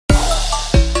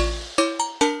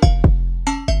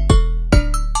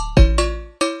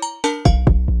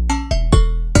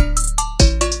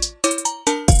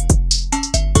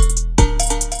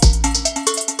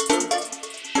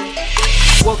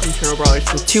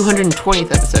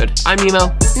220th episode. I'm Nemo.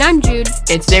 And I'm Jude.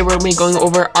 And today we're going to be going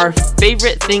over our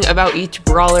favorite thing about each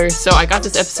brawler. So I got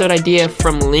this episode idea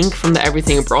from Link from the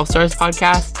Everything Brawl Stars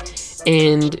podcast.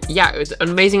 And yeah, it was an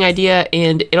amazing idea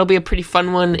and it'll be a pretty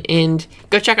fun one. And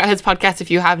go check out his podcast if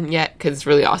you haven't yet, because it's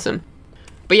really awesome.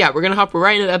 But yeah, we're going to hop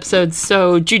right into the episode.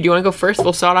 So Jude, do you want to go first?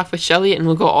 We'll start off with Shelly and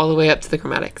we'll go all the way up to the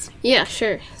chromatics. Yeah,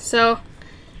 sure. So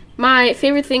my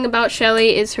favorite thing about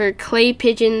Shelly is her clay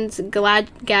pigeons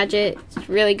gadget. It's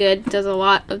really good. Does a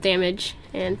lot of damage.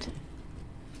 And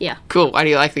yeah. Cool. Why do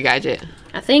you like the gadget?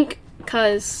 I think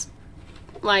because,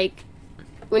 like,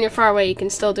 when you're far away, you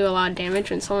can still do a lot of damage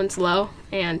when someone's low.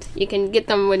 And you can get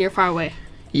them when you're far away.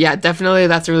 Yeah, definitely.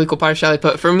 That's a really cool part of Shelly.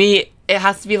 But for me, it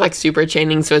has to be like super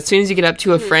chaining. So as soon as you get up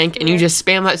to a Frank and you just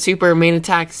spam that super main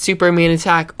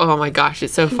attack, oh my gosh,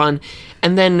 it's so fun.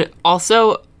 And then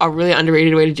also a really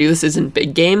underrated way to do this is in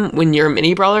big game when you're a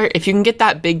mini brawler. If you can get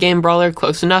that big game brawler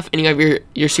close enough and you have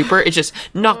your super, it's just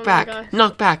knock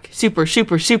back, super,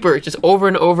 just over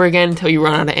and over again until you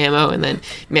run out of ammo. And then,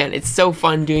 man, it's so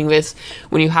fun doing this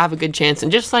when you have a good chance.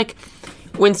 And just like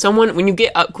when you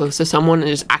get up close to someone and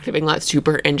just activating that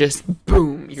super and just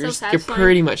boom, you're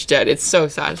pretty much dead. It's so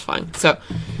satisfying. So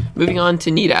moving on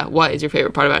to Nita. What is your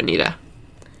favorite part about Nita?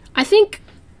 I think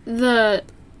the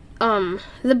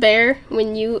bear,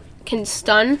 when you can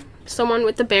stun someone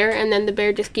with the bear and then the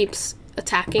bear just keeps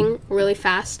attacking really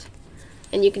fast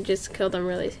and you can just kill them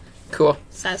really cool.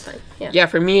 Satisfying. Yeah,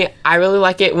 for me, I really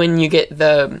like it when you get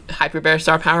the hyper bear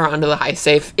star power onto the high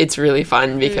safe. It's really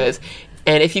fun because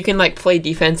and if you can like play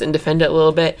defense and defend it a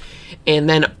little bit and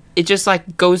then it just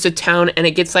like goes to town and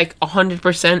it gets like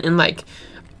 100% in like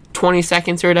 20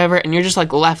 seconds or whatever and you're just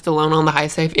like left alone on the high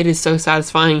safe. It is so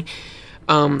satisfying.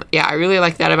 Yeah, I really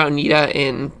like that about Nita,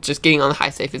 and just getting on the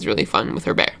high safe is really fun with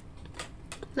her bear.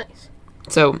 Nice.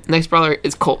 So, next brawler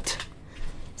is Colt.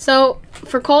 So,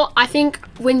 for Colt, I think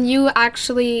when you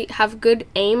actually have good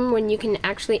aim, when you can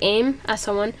actually aim at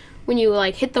someone, when you,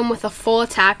 like, hit them with a full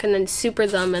attack and then super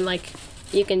them, and, like,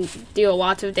 you can deal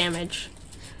lots of damage.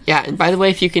 Yeah, and by the way,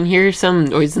 if you can hear some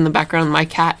noise in the background, my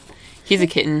cat, he's a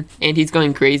kitten, and he's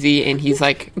going crazy, and he's,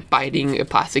 like, biting a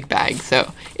plastic bag,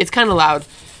 so it's kind of loud.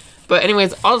 But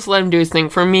anyways, I'll just let him do his thing.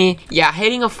 For me, yeah,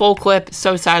 hitting a full clip,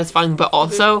 so satisfying. But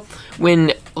also,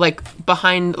 when, like,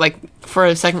 behind, like, for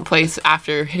a second place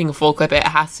after hitting a full clip, it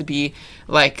has to be,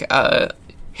 like,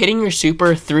 hitting your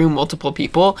super through multiple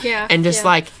people. Yeah. And just,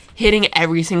 like, hitting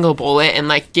every single bullet and,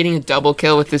 like, getting a double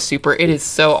kill with the super. It is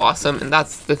so awesome. And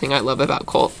that's the thing I love about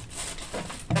Colt.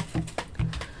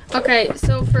 Okay,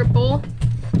 so for Bull.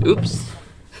 Oops.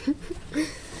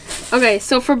 Okay,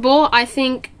 so for Bull, I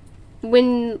think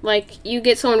when, like, you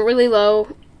get someone really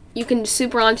low, you can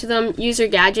super onto them, use your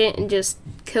gadget, and just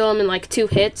kill them in, like, 2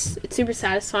 hits. It's super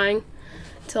satisfying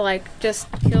to, like, just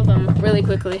kill them really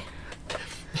quickly.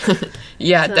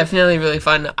 Yeah, so definitely really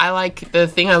fun. The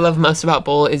thing I love most about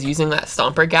Bull is using that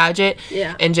Stomper gadget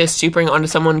and just supering onto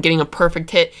someone, getting a perfect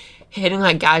hit, hitting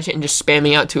that gadget, and just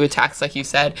spamming out 2 attacks, like you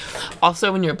said.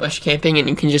 Also, when you're bush camping and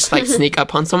you can just, like, sneak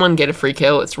up on someone, get a free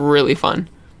kill, it's really fun.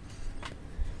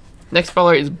 Next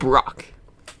brawler is Brock.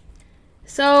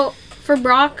 So, for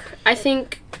Brock, I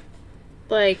think,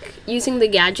 like, using the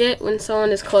gadget when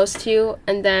someone is close to you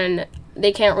and then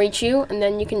they can't reach you, and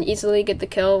then you can easily get the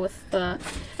kill with the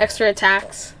extra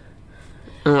attacks.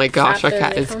 Oh my gosh, our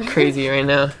cat is crazy right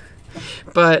now.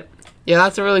 But, yeah,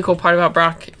 that's a really cool part about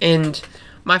Brock, and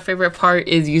my favorite part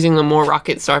is using the more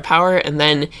rocket star power, and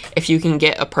then if you can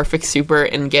get a perfect super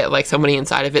and get, like, somebody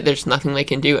inside of it, there's nothing they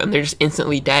can do, and they're just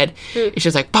instantly dead. It's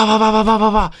just like, ba ba ba ba ba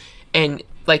ba ba. And,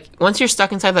 like, once you're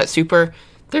stuck inside that super,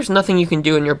 there's nothing you can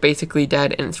do, and you're basically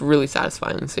dead, and it's really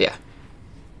satisfying, so yeah.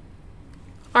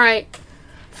 Alright,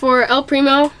 for El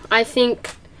Primo, I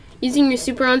think using your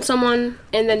super on someone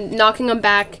and then knocking them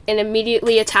back and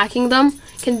immediately attacking them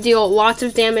can deal lots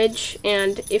of damage,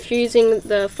 and if you're using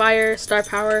the fire star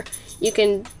power, you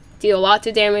can deal lots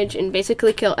of damage and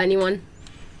basically kill anyone.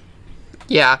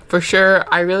 Yeah, for sure.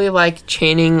 I really like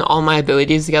chaining all my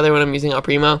abilities together when I'm using El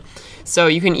Primo. So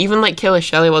you can even, like, kill a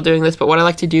Shelly while doing this, but what I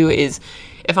like to do is,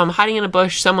 if I'm hiding in a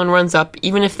bush, someone runs up,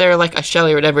 even if they're, like, a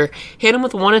Shelly or whatever, hit them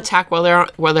with 1 attack while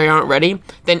they aren't ready,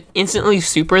 then instantly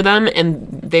super them, and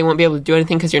they won't be able to do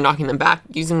anything because you're knocking them back.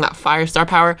 Using that fire star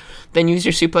power, then use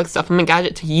your suplex supplement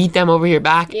gadget to yeet them over your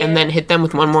back, and then hit them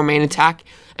with 1 more main attack.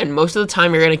 And most of the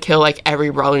time, you're going to kill, like, every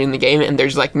brawler in the game, and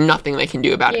there's, like, nothing they can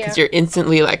do about it because you're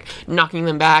instantly, like, knocking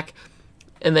them back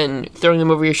and then throwing them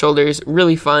over your shoulders.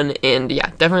 Really fun, and yeah,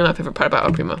 definitely my favorite part about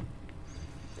El Primo.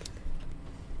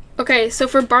 Okay, so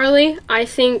for Barley, I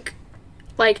think,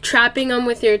 like, trapping them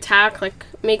with your attack, like,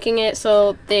 making it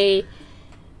so they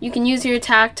you can use your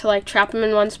attack to like trap them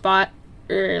in one spot,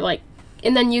 or like,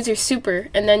 and then use your super,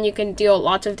 and then you can deal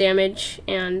lots of damage,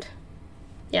 and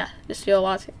yeah, just deal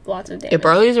lots of damage. Yeah,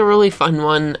 Brawler's a really fun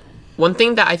one. One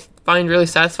thing that I find really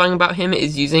satisfying about him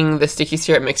is using the Sticky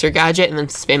Syrup Mixer gadget and then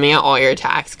spamming out all your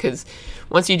attacks, because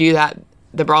once you do that,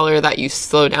 the Brawler that you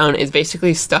slow down is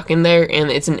basically stuck in there, and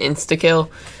it's an insta-kill,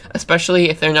 especially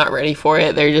if they're not ready for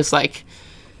it. They're just like,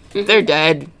 they're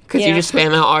dead, because you just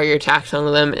spam out all your attacks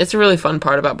onto them. It's a really fun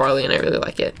part about Brawler, and I really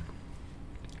like it.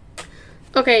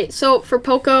 Okay, so for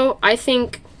Poco, I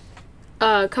think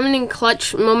coming in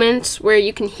clutch moments where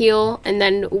you can heal and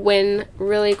then win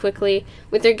really quickly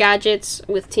with your gadgets,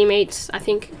 with teammates. I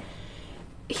think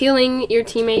healing your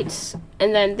teammates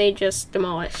and then they just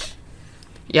demolish.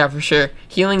 Yeah, for sure.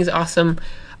 Healing is awesome.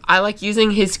 I like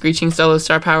using his Screeching Solo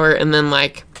star power and then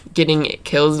like getting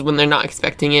kills when they're not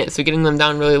expecting it. So getting them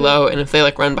down really low, and if they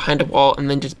like run behind a wall and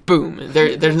then just boom,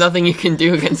 there's nothing you can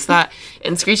do against that.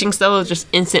 And Screeching Solo is just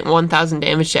instant 1,000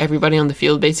 damage to everybody on the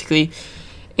field basically.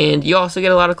 And you also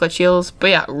get a lot of clutch heals. But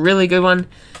yeah, really good one.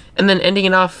 And then ending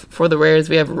it off for the rares,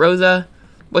 we have Rosa.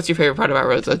 What's your favorite part about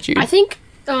Rosa, Jude? I think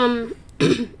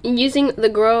using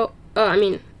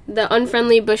the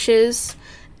unfriendly bushes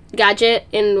gadget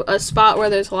in a spot where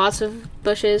there's lots of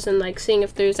bushes, and like seeing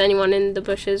if there's anyone in the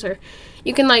bushes, or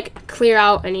you can like clear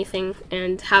out anything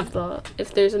and have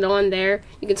if there's no one there,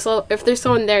 you can if there's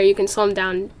someone there, you can slow them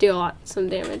down, deal some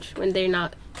damage when they're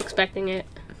not expecting it.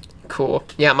 Cool.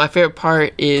 Yeah, my favorite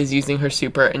part is using her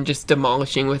super and just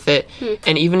demolishing with it.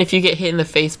 And even if you get hit in the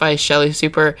face by a Shelly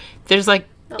super, there's like,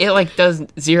 it like does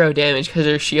 0 damage because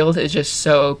her shield is just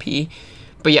so OP.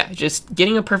 But yeah, just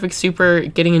getting a perfect super,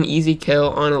 getting an easy kill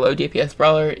on a low DPS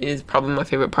brawler is probably my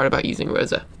favorite part about using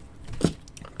Rosa.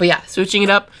 But yeah, switching it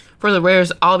up for the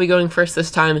rares, I'll be going first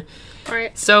this time.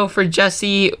 Alright. So for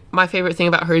Jessie, my favorite thing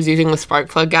about her is using the Spark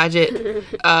Plug gadget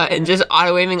and just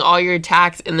auto-aiming all your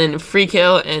attacks and then free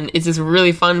kill, and it's just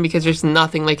really fun because there's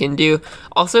nothing they can do.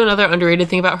 Also, another underrated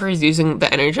thing about her is using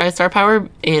the Energized Star Power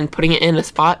and putting it in a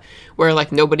spot where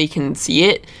like nobody can see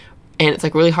it, and it's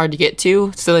like really hard to get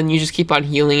to, so then you just keep on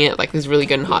healing it. Like this really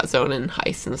good in Hot Zone and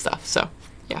Heist and stuff, so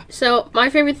yeah. So my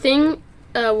favorite thing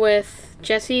with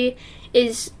Jessie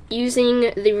is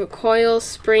using the Recoil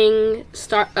Spring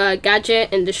gadget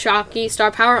and the Shocky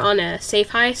Star Power on a safe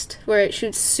heist where it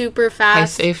shoots super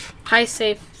fast. High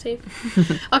safe.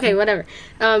 Okay, whatever.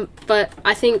 But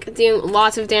I think doing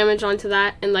lots of damage onto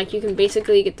that, and like you can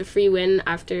basically get the free win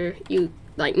after you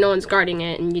like no one's guarding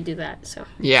it and you do that. So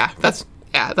yeah, that's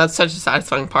such a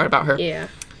satisfying part about her. Yeah.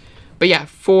 But yeah,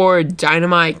 for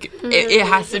Dynamite, it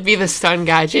has to be the stun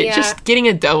gadget. Yeah. Just getting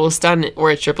a double stun or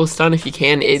a triple stun if you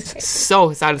can is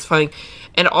so satisfying.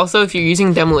 And also, if you're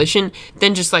using Demolition,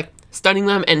 then just like stunning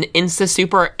them and insta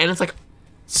super, and it's like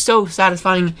so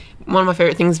satisfying. One of my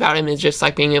favorite things about him is just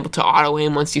like being able to auto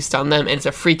aim once you stun them, and it's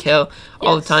a free kill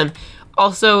all the time.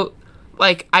 Also,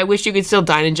 like I wish you could still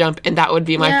Dyna Jump, and that would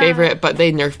be my favorite, but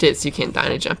they nerfed it so you can't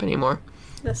Dyna Jump anymore.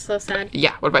 That's so sad.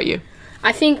 Yeah, what about you?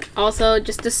 I think also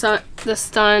just the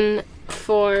stun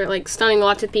for like stunning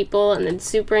lots of people and then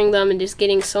supering them and just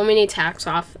getting so many attacks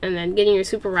off and then getting your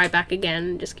super right back again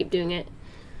and just keep doing it.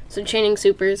 So chaining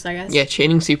supers, I guess. Yeah,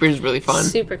 chaining supers is really fun.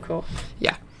 Super cool.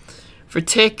 Yeah. For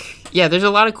Tick, yeah, there's a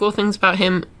lot of cool things about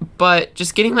him, but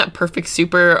just getting that perfect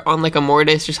super on like a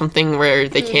Mortis or something where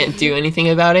they can't do anything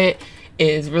about it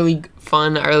is really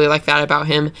fun. I really like that about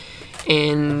him.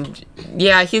 And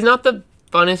yeah, he's not the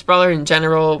funnest brawler in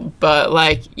general, but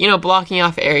like, you know, blocking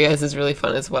off areas is really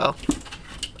fun as well.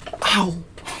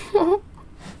 Ow.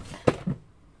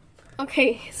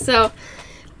 Okay, so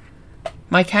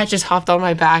my cat just hopped on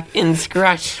my back and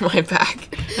scratched my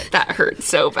back. That hurt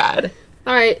so bad.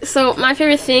 Alright, so my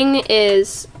favorite thing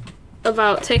is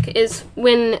about Tick is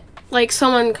when like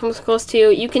someone comes close to you,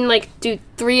 you can like do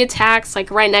 3 attacks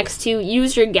like right next to you,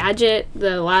 use your gadget,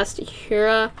 the last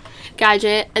Hera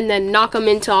gadget, and then knock them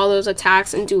into all those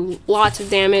attacks and do lots of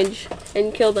damage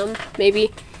and kill them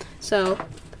maybe. So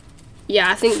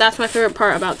yeah, I think that's my favorite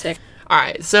part about Tick.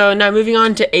 Alright, so now moving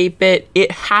on to 8-Bit,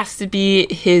 it has to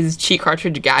be his cheat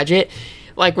cartridge gadget.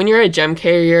 Like when you're a gem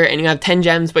carrier and you have 10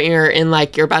 gems but you're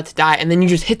about to die, and then you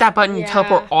just hit that button, you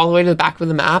teleport all the way to the back of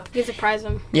the map. You surprise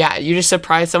them. Yeah, you just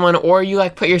surprise someone, or you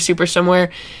like put your super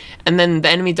somewhere and then the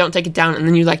enemy don't take it down, and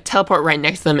then you like teleport right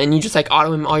next to them and you just like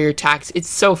auto aim all your attacks. It's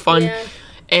so fun. Yeah.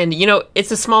 And you know, it's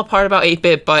a small part about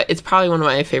 8-Bit, but it's probably one of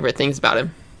my favorite things about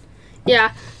him.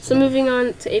 Yeah, so moving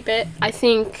on to 8-Bit, I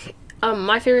think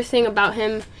my favorite thing about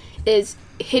him is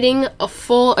hitting a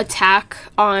full attack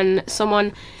on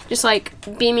someone, just like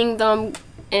beaming them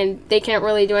and they can't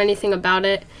really do anything about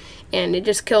it, and it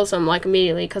just kills them like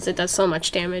immediately because it does so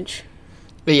much damage.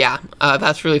 But yeah,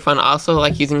 that's really fun. I also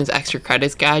like using his extra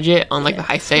credits gadget on like the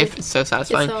high safe. It's so It's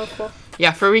satisfying. so cool.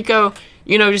 Yeah, for Rico,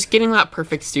 you know, just getting that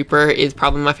perfect super is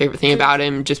probably my favorite thing about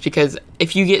him, just because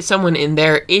if you get someone in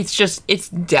there, it's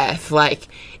death. Like,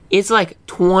 it's like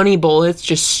 20 bullets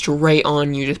just straight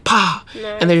on you, just pa!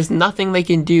 Nice. And there's nothing they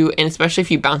can do, and especially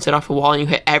if you bounce it off a wall and you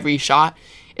hit every shot,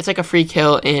 it's like a free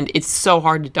kill, and it's so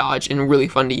hard to dodge and really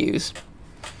fun to use.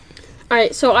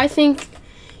 Alright, so I think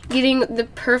getting the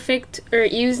perfect, or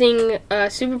using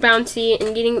super bouncy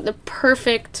and getting the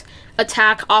perfect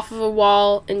attack off of a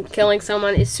wall and killing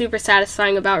someone is super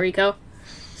satisfying about Rico.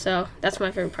 So that's my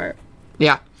favorite part.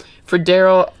 Yeah. For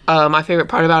Daryl, my favorite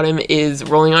part about him is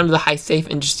rolling onto the high safe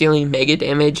and just dealing mega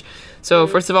damage. So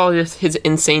first of all, just his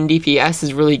insane DPS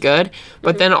is really good,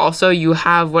 but then also you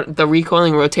have the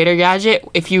recoiling rotator gadget.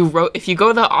 If you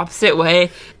go the opposite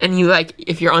way and you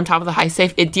if you're on top of the high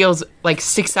safe, it deals like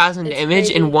 6,000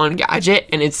 damage in one gadget,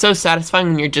 and it's so satisfying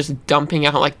when you're just dumping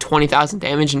out like 20,000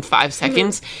 damage in 5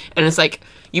 seconds, and it's like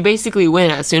you basically win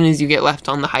as soon as you get left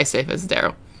on the high safe as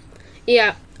Daryl.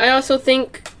 Yeah, I also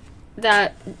think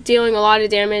that dealing a lot of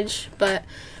damage, but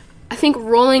I think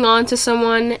rolling onto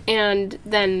someone and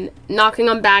then knocking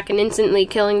them back and instantly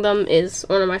killing them is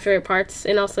one of my favorite parts,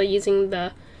 and also using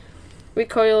the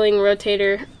recoiling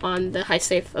rotator on the high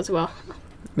safe as well.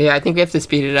 Yeah, I think we have to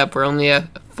speed it up. We're only a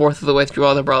fourth of the way through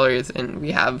all the brawlers, and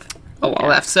we have a while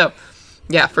left. So,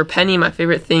 yeah, for Penny, my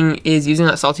favorite thing is using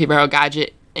that salty barrel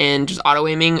gadget and just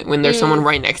auto-aiming when there's someone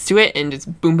right next to it, and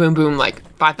just boom, boom, boom, like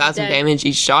 5,000 damage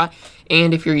each shot.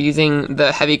 And if you're using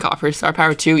the heavy copper star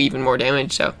power too, even more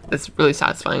damage. So that's really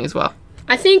satisfying as well.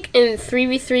 I think in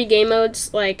 3v3 game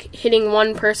modes, like hitting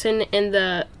one person and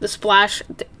the splash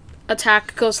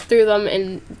attack goes through them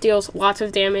and deals lots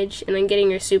of damage, and then getting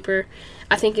your super,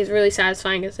 I think is really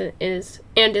satisfying as it is,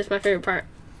 and is my favorite part.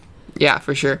 Yeah,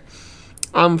 for sure.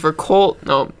 For Carl,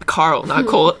 not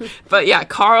Colt. But yeah,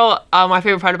 Carl, my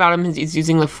favorite part about him is he's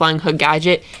using the flying hook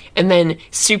gadget and then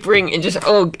supering and just,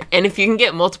 and if you can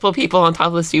get multiple people on top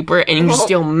of the super and you just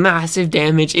deal massive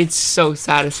damage, it's so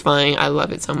satisfying. I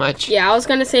love it so much. Yeah, I was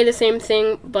going to say the same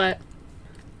thing, but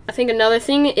I think another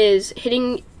thing is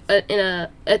hitting a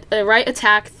right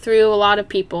attack through a lot of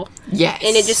people. Yes.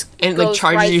 And it just goes like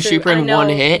charges right your through. super in one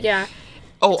hit. Yeah.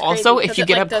 Oh, also, if you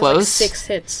get up close, like 6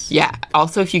 hits. Yeah.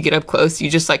 Also, if you get up close, you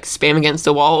just like spam against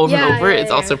the wall over and over.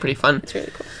 It's also pretty fun. It's really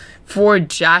cool. For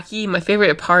Jackie, my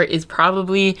favorite part is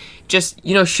probably just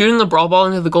shooting the brawl ball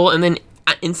into the goal and then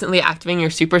instantly activating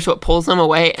your super so it pulls them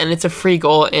away, and it's a free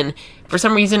goal. And for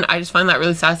some reason, I just find that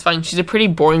really satisfying. She's a pretty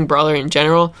boring brawler in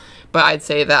general, but I'd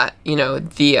say that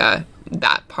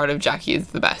that part of Jackie is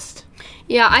the best.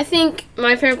 Yeah, I think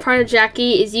my favorite part of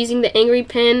Jackie is using the angry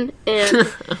pin, and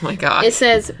oh my god, it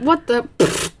says, "What the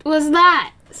was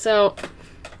that?" So,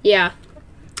 yeah,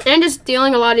 and just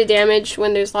dealing a lot of damage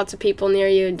when there's lots of people near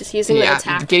you, and just using the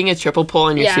attack. Getting a triple pull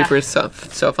on your super is so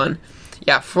fun.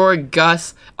 Yeah, for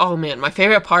Gus, oh man, my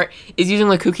favorite part is using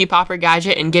the Cookie Popper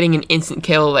gadget and getting an instant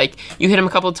kill. Like, you hit him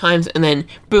a couple times, and then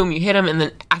boom, you hit him, and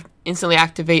then instantly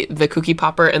activate the Cookie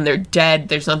Popper, and they're dead.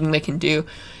 There's nothing they can do.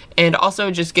 And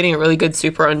also, just getting a really good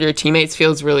super under your teammates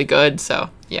feels really good. So,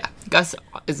 yeah, Gus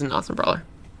is an awesome brawler.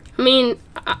 I mean,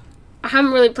 I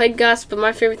haven't really played Gus, but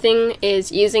my favorite thing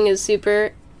is using his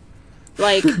super,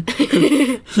 like, on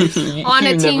a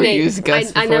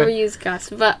teammate. I never use Gus,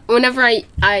 but whenever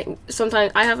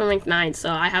sometimes I have a rank 9, so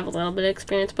I have a little bit of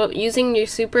experience. But using your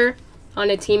super on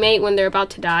a teammate when they're about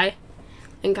to die,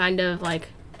 and kind of like,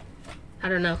 I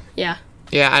don't know, yeah.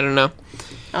 Yeah, I don't know.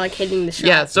 I like hitting the shot.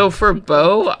 Yeah, so for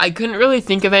Bo, I couldn't really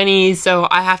think of any, so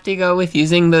I have to go with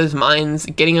using those mines,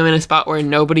 getting them in a spot where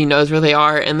nobody knows where they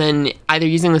are, and then either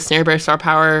using the Snare Bear Star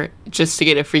Power just to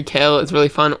get a free kill is really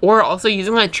fun, or also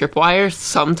using that tripwire.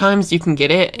 Sometimes you can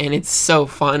get it, and it's so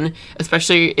fun,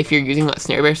 especially if you're using that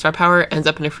Snare Bear Star Power, it ends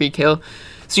up in a free kill.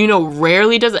 So,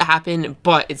 rarely does it happen,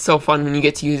 but it's so fun when you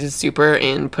get to use his super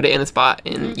and put it in a spot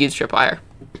and use tripwire.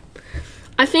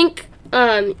 I think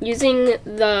using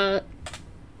the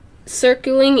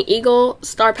circling eagle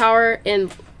star power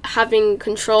and having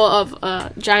control of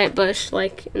a giant bush,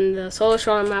 like in the solo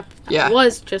showdown map,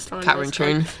 was just on Tower and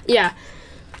Turn. Yeah,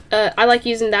 I like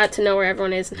using that to know where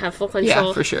everyone is and have full control.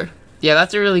 Yeah, for sure. Yeah,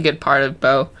 that's a really good part of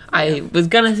Bo. I was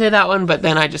gonna say that one, but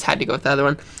then I just had to go with the other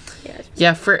one.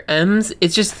 Yeah, for M's,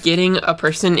 it's just getting a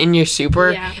person in your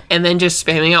super and then just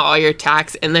spamming out all your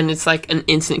attacks, and then it's like an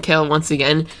instant kill once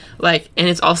again. And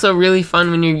it's also really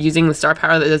fun when you're using the star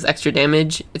power that does extra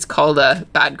damage. It's called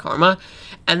Bad Karma.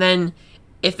 And then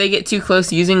if they get too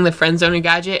close, using the friend zoner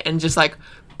gadget and just like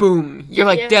boom, you're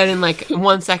like dead in like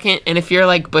 1 second. And if you're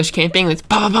like bush camping, it's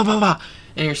ba ba ba ba.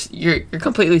 and you're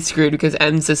completely screwed because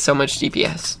Ems does so much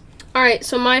DPS. Alright,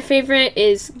 so my favorite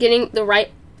is getting the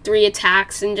right 3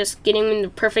 attacks and just getting them in the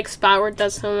perfect spot where it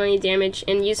does so many damage,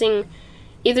 and using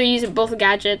both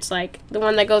gadgets, like the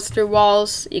one that goes through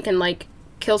walls, you can like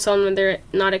kill someone when they're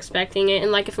not expecting it,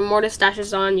 and like if a mortis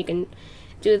dashes on, you can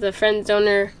do the friend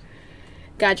zoner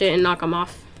gadget and knock them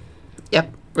off.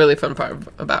 Yep, really fun part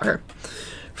about her.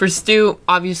 For Stu,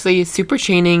 obviously super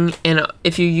chaining, and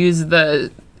if you use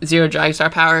the zero drag star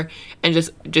power and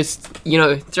just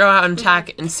throw out an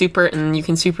attack and super, and you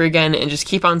can super again and just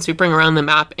keep on supering around the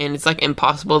map, and it's like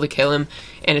impossible to kill him,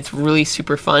 and it's really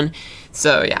super fun.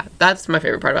 So yeah, that's my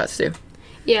favorite part about Stu.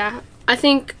 Yeah, I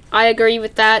think I agree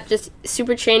with that. Just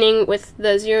super chaining with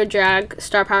the zero drag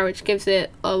star power, which gives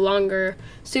it a longer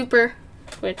super,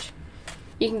 which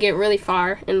you can get really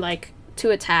far in like 2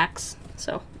 attacks.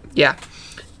 So yeah,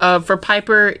 for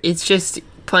Piper, it's just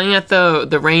playing at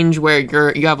the range where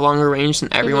you have longer range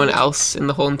than everyone else in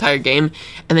the whole entire game,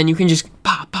 and then you can just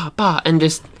and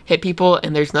just hit people,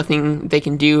 and there's nothing they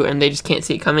can do, and they just can't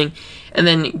see it coming. And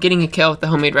then getting a kill with the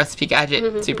homemade recipe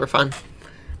gadget, super fun.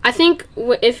 I think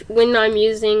when I'm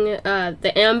using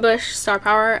the ambush star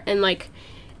power and like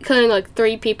killing like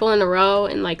 3 people in a row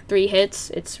in like 3 hits,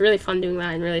 it's really fun doing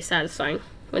that and really satisfying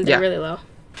when they're really low.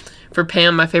 For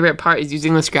Pam, my favorite part is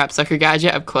using the scrap sucker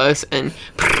gadget up close and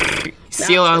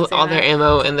steal all their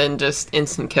ammo and then just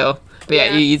instant kill. But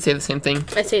yeah, you'd say the same thing.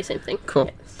 I'd say the same thing. Cool.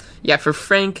 Yes. Yeah, for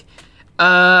Frank,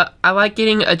 I like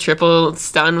getting a triple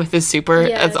stun with his super.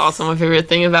 Yes. That's also my favorite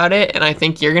thing about it, and I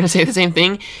think you're going to say the same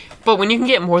thing. But when you can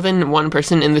get more than one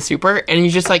person in the super, and you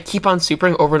just like keep on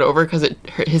supering over and over because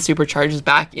his super charges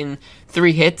back in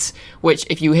 3 hits, which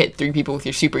if you hit 3 people with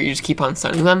your super, you just keep on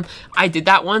stunning them. I did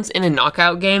that once in a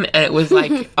knockout game, and it was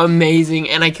like amazing,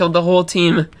 and I killed the whole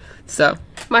team. So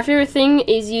my favorite thing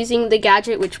is using the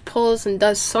gadget, which pulls and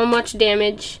does so much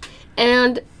damage,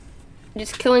 and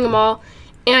just killing them all,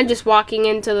 and just walking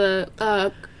into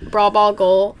the brawl ball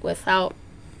goal without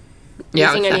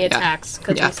using any attacks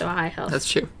because he's so high health. That's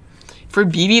true. For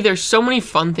BB, there's so many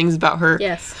fun things about her.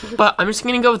 Yes. But I'm just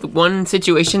going to go with one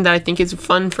situation that I think is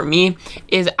fun for me,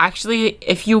 is actually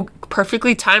if you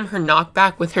perfectly time her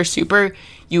knockback with her super,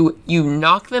 you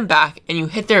knock them back and you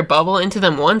hit their bubble into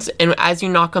them once, and as you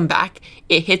knock them back,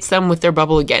 it hits them with their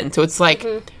bubble again. So it's like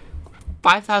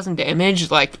 5,000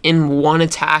 damage like in one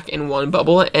attack in one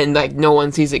bubble, and like no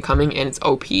one sees it coming, and it's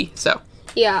OP. So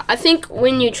yeah, I think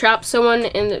when you trap someone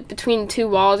in between 2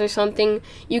 walls or something,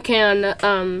 you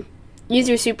can use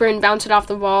your super and bounce it off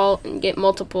the wall and get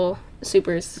multiple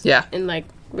supers. Yeah. And like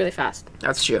really fast.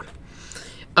 That's true.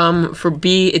 For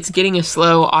B, it's getting a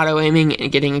slow, auto-aiming,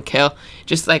 and getting a kill.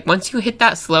 Just like once you hit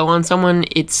that slow on someone,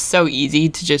 it's so easy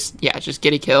to just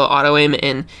get a kill, auto-aim,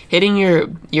 and hitting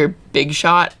your big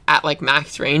shot at like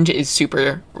max range is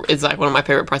like one of my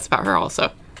favorite parts about her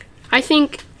also. I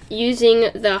think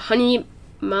using the honey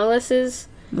molasses.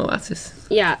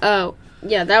 Yeah,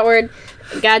 that word,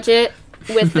 gadget,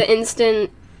 with the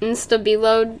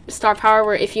insta-beload star power,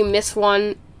 where if you miss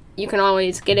one, you can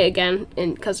always get it again,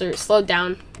 and because they're slowed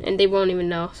down, and they won't even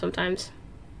know sometimes,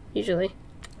 usually.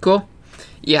 Cool.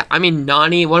 Yeah, I mean,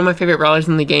 Nani, one of my favorite brawlers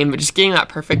in the game, but just getting that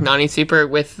perfect Nani super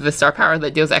with the star power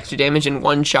that deals extra damage and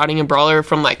one-shotting a brawler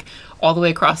from, like, all the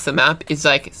way across the map is,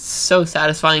 like, so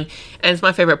satisfying, and it's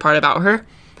my favorite part about her.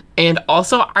 And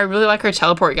also, I really like her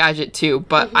teleport gadget, too,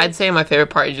 but I'd say my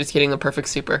favorite part is just getting the perfect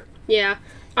super. Yeah,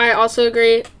 I also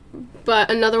agree. But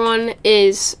another one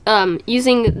is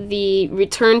using the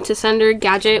return to sender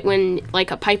gadget when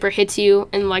like a Piper hits you,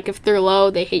 and like if they're low,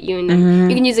 they hit you, and then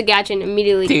you can use a gadget and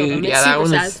immediately kill them. It's super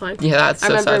satisfying. Yeah, that's so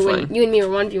satisfying. I remember when you and me were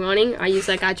 1v1ing, I used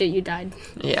that gadget, you died.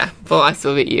 Yeah, well, I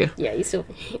still beat you. Yeah, you still.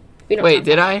 Wait,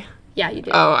 did I? Yeah, you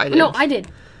did. Oh, I did. No, I did.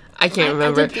 I can't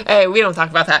remember. Hey, we don't talk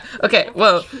about that. Okay,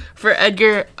 well, for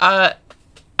Edgar, I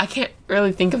can't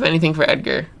really think of anything for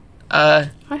Edgar. I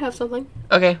have something.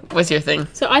 Okay, what's your thing?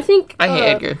 So I think I hate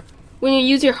Edgar. When you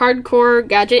use your hardcore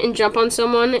gadget and jump on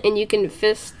someone, and you can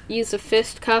use the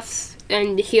fist cuffs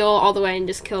and heal all the way and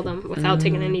just kill them without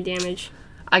taking any damage.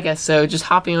 I guess so. Just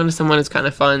hopping onto someone is kind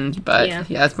of fun, but yeah,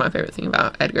 that's my favorite thing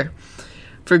about Edgar.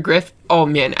 For Griff, oh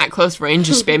man, at close range,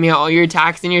 just spamming out all your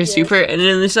attacks and your super, and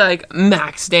then it's like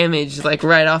max damage, like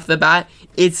right off the bat.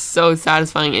 It's so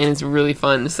satisfying and it's really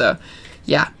fun. So,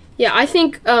 yeah. Yeah, I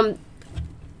think I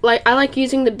like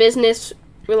using the business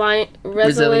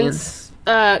resilience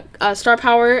star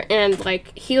power and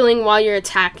like healing while you're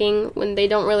attacking when they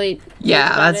don't really.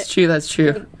 Yeah, that's true. That's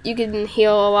true. You can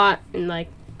heal a lot and like,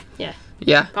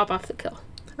 yeah, pop off the kill.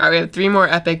 All right, we have 3 more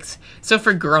epics. So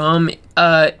for Grom,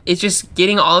 it's just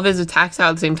getting all of his attacks out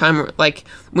at the same time. Like,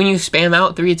 when you spam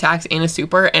out 3 attacks and a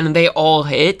super, and they all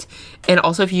hit. And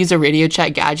also, if you use a radio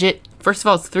chat gadget, first of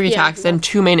all, it's 3 attacks, then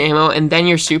 2 main ammo, and then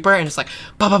your super, and it's like,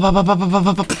 ba ba ba ba ba ba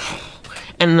ba ba ba,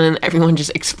 and then everyone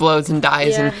just explodes and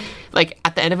dies. Yeah. And, like,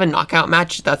 at the end of a knockout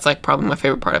match, that's, like, probably my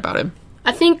favorite part about him.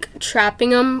 I think trapping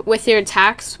them with your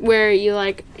attacks, where you,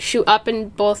 like, shoot up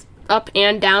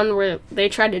and down where they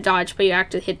try to dodge, but you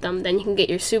actually hit them, then you can get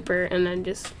your super and then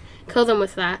just kill them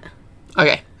with that.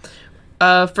 Okay.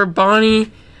 For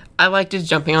Bonnie, I like just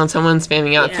jumping on someone,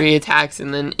 spamming out 3 attacks,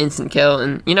 and then instant kill.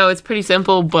 And, you know, it's pretty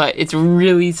simple, but it's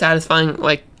really satisfying.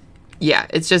 Like, yeah,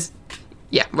 it's just,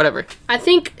 yeah, whatever. I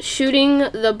think shooting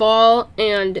the ball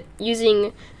and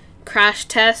using crash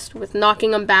test with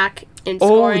knocking them back and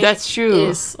scoring that's true.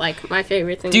 is, like, my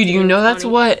favorite thing. Dude, you know that's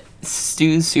what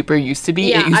Stu's super used to be?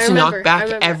 Yeah, it used to knock I back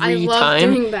remember. every I love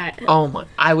time. doing that. Oh my,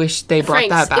 I wish they brought Frank's,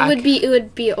 that back. It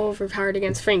would be overpowered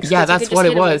against Frank's. Yeah, 'cause you that's could what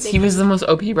just it hit him was. with He was the most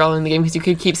OP brawler in the game because you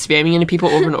could keep spamming into people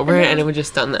over and over and it would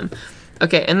just stun them.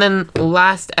 Okay, and then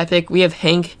last epic, we have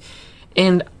Hank.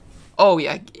 And, oh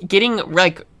yeah, getting,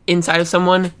 like, inside of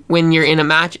someone when you're in a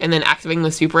match and then activating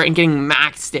the super and getting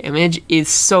max damage is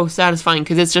so satisfying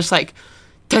because it's just like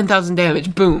 10,000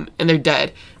 damage, boom, and they're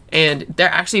dead. And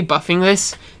they're actually buffing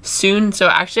this soon. So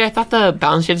actually, I thought the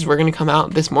balance shifts were going to come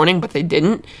out this morning, but they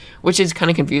didn't, which is kind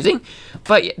of confusing.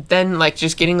 But then, like,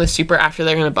 just getting the super after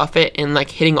they're going to buff it and, like,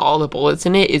 hitting all the bullets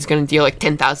in it is going to deal, like,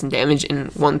 10,000 damage in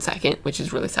 1 second, which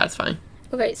is really satisfying.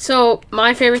 Okay, so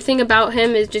my favorite thing about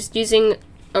him is just using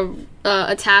a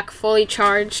attack fully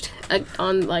charged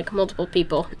on, like, multiple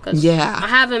people. 'Cause Yeah. I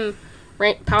have him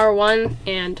rank power 1,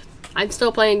 and I'm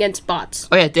still playing against bots.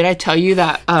 Oh yeah, did I tell you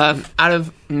that out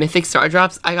of Mythic Star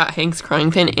Drops, I got Hank's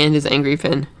Crying Pin and his Angry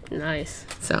Pin. Nice.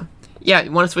 So, yeah,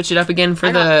 you want to switch it up again for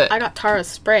I got Tara's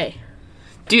spray.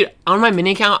 Dude, on my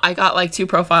mini account, I got like 2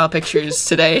 profile pictures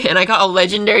today, and I got a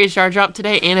Legendary Star Drop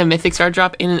today, and a Mythic Star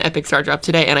Drop, and an Epic Star Drop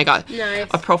today, and I got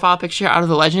a profile picture out of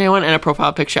the Legendary one, and a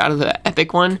profile picture out of the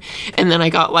Epic one, and then I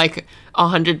got like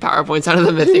 100 power points out of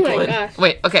the Mythic one. Gosh.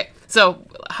 Wait, okay, so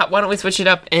why don't we switch it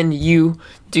up, and you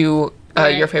do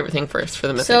Alright. your favorite thing first for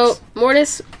the Mythics. So,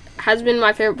 Mortis has been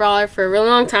my favorite brawler for a really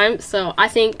long time, so I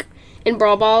think in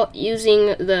Brawl Ball,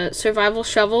 using the Survival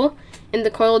Shovel and the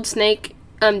Coiled Snake,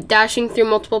 dashing through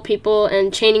multiple people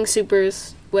and chaining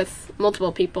supers with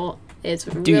multiple people is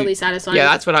really satisfying. Yeah,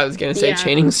 that's what I was going to say. Yeah.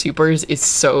 Chaining supers is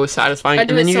so satisfying. I And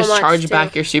do then it you so just much, charge too.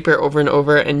 back your super over and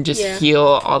over and just heal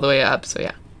all the way up. So,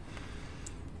 yeah.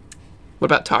 What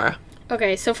about Tara?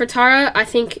 Okay, so for Tara, I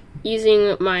think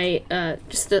using my,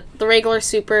 just the regular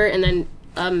super and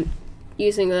then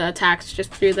using the attacks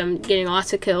just through them, getting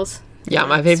lots of kills. Yeah,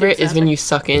 my favorite is when you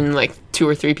suck in like 2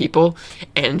 or 3 people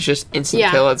and just instant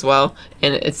kill as well.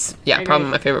 And it's, probably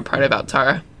my favorite part about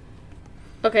Tara.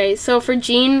 Okay, so for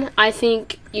Jean, I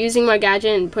think using my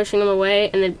gadget and pushing them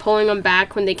away and then pulling them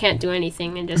back when they can't do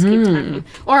anything and just keep attacking.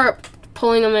 Or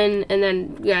pulling them in and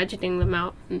then gadgeting them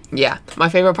out. Yeah, my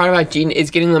favorite part about Jean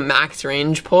is getting the max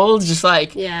range pull. Just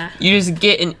like, you just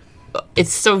get in.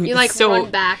 It's so you like so,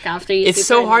 run back after you. It's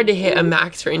so hard to hit a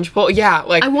max range pull. Yeah,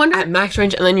 like at max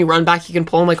range, and then you run back. You can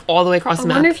pull them like all the way across the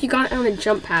map. I wonder if you got it on a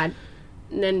jump pad,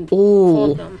 and then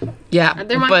pulled them. Yeah,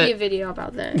 there might be a video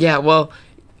about that. Yeah, well,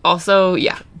 also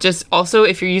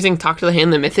if you're using Talk to the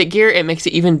Hand, the Mythic gear, it makes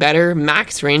it even better.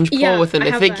 Max range pull with the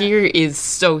Mythic gear is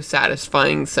so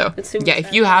satisfying. So yeah,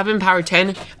 if you have him power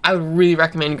 10, I would really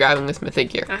recommend grabbing this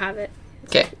Mythic gear. I have it.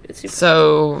 Okay,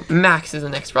 so Max is the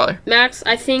next brawler. Max,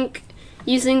 I think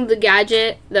using the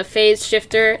gadget, the phase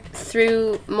shifter,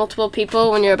 through multiple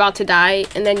people when you're about to die,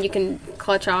 and then you can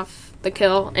clutch off the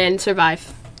kill and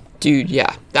survive. Dude,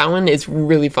 yeah, that one is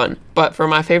really fun. But for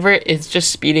my favorite, it's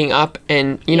just speeding up,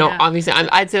 and you know, obviously,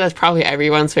 I'd say that's probably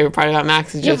everyone's favorite part about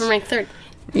Max. Is you just have him ranked 3rd.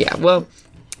 Yeah, well,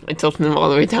 I tilted them all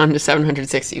the way down to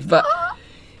 760, but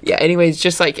yeah. Anyways,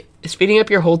 just like speeding up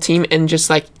your whole team and just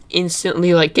like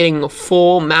instantly like getting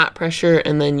full map pressure,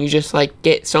 and then you just like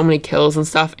get so many kills and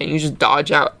stuff, and you just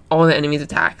dodge out all the enemy's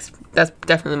attacks. That's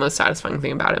definitely the most satisfying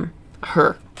thing about him.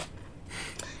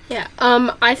 Yeah.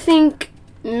 I think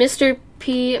Mr.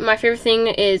 P, my favorite thing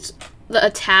is the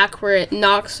attack where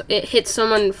it hits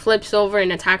someone, flips over,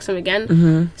 and attacks them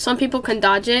again. Some people can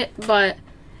dodge it, but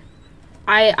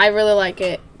I really like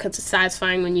it because it's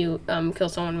satisfying when you kill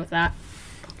someone with that.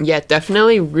 Yeah,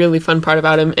 definitely really fun part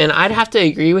about him. And I'd have to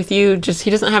agree with you. Just he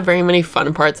doesn't have very many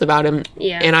fun parts about him.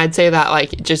 Yeah. And I'd say that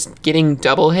like just getting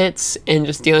double hits and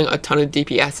just dealing a ton of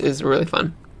DPS is really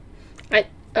fun.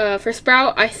 For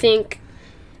Sprout, I think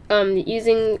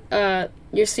using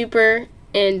your super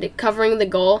and covering the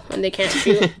goal when they can't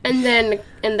shoot, and then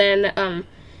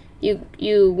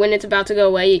you when it's about to go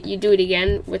away, you do it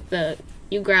again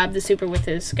you grab the super with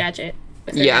his gadget.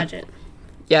 Gadget.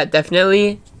 Yeah,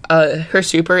 definitely. Her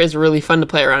super is really fun to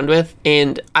play around with,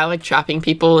 and I like trapping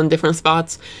people in different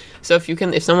spots. So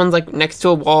if someone's like next to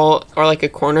a wall or like a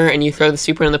corner and you throw the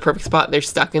super in the perfect spot, they're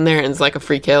stuck in there and it's like a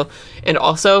free kill. And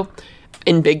also,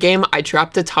 in big game, I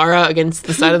trapped a Tara against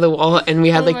the side of the wall, and we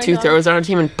had like two throwers on our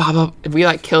team, and we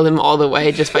like killed him all the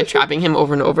way just by trapping him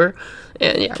over and over.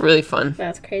 And yeah, really fun.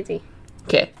 That's crazy.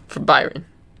 Okay, for Byron.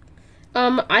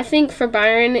 I think for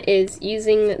Byron is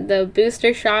using the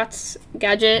booster shots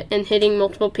gadget and hitting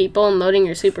multiple people and loading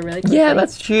your super really quickly. Yeah,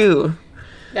 that's true.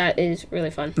 That is really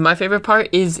fun. My favorite part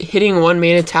is hitting one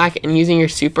main attack and using your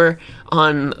super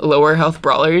on lower health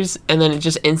brawlers, and then it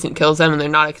just instant kills them and they're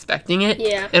not expecting it.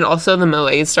 Yeah. And also the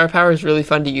melee star power is really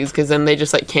fun to use because then they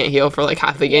just like can't heal for like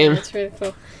half the game. Yeah, that's really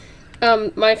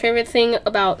cool. My favorite thing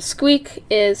about Squeak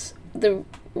is the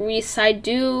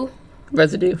residue.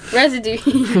 Residue.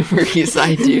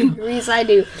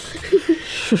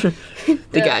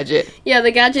 The gadget. Yeah,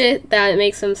 the gadget that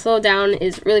makes them slow down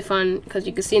is really fun because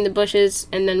you can see in the bushes,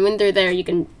 and then when they're there, you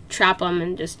can trap them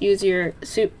and just use your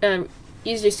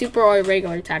super or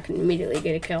regular attack and immediately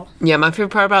get a kill. Yeah, my favorite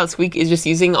part about Squeak is just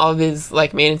using all of his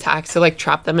like main attacks to like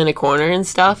trap them in a corner and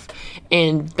stuff,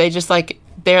 and they just like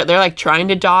they're like trying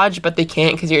to dodge, but they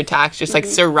can't because your attacks just like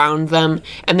surround them,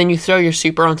 and then you throw your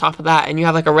super on top of that, and you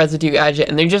have like a residue gadget,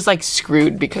 and they're just like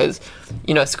screwed because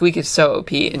Squeak is so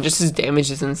OP, and just his damage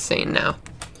is insane now.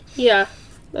 Yeah.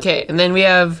 Okay, and then we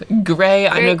have Gray.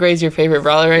 I know Gray's your favorite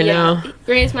brawler right now.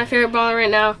 Gray is my favorite brawler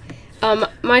right now.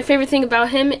 My favorite thing about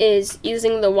him is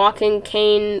using the walking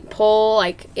cane pole.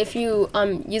 Like, if you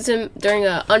use him during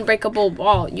an unbreakable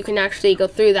wall, you can actually go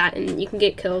through that, and you can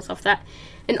get kills off that.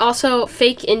 And also,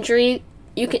 fake injury,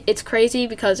 it's crazy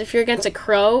because if you're against a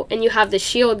crow and you have the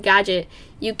shield gadget,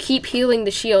 you keep healing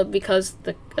the shield because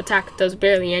the attack does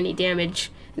barely any damage.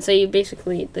 And so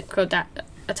the crow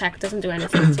attack doesn't do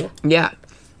anything to you. Yeah.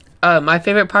 My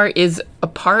favorite part is a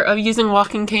part of using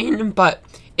walking cane, but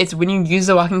it's when you use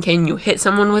the walking cane, you hit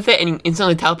someone with it and you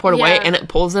instantly teleport away, and it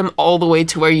pulls them all the way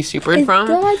to where you supered from.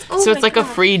 So it's like a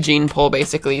free gene pull,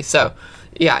 basically. So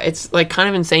yeah, it's like kind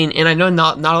of insane, and I know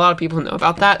not a lot of people know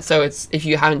about that. So if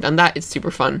you haven't done that, it's super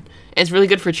fun. And it's really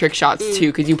good for trick shots too,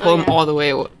 because you pull them all the way.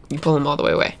 You pull them all the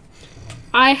way away.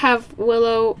 I have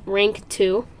Willow rank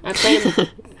 2. I played him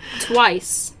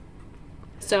twice,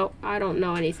 so I don't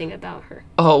know anything about her.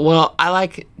 Oh well, I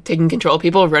like taking control of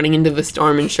people, running into the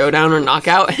storm in showdown or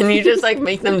knockout, and you just like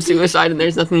make them suicide, and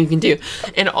there's nothing you can do.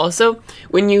 And also,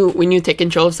 when you take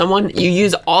control of someone, you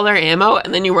use all their ammo,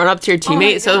 and then you run up to your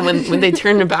teammate. So when they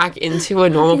turn back into a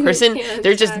normal person,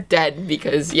 they're just dead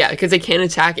because they can't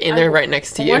attack, and they're right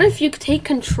next to you. What if you take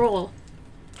control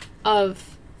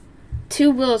of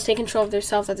 2 Willows take control of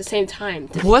themselves at the same time?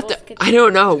 What? I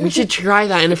don't know. We should try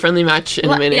that in a friendly match in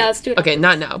a minute. Yeah, let's do it. Okay,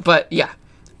 not now, but yeah.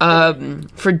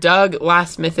 For Doug,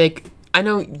 last mythic. I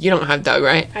know you don't have Doug,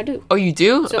 right? I do. Oh, you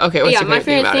do? So, okay, what's your my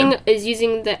favorite thing about him? is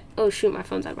using the... Oh, shoot, my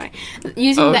phone's out of my...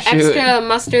 Using the extra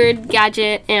mustard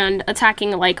gadget and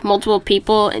attacking, like, multiple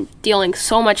people and dealing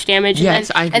so much damage.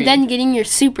 Yes, I agree. And then getting your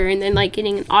super and then, like,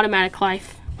 getting an automatic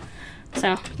life.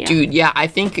 So, yeah. Dude, yeah, I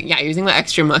think, using the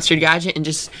extra mustard gadget and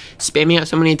just spamming out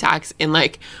so many attacks. And,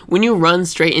 like, when you run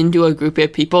straight into a group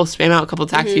of people, spam out a couple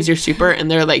attacks, use your super,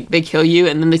 and they're, like, they kill you,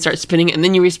 and then they start spinning, and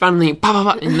then you respawn, and then you pop, pop,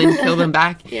 pop, and then kill them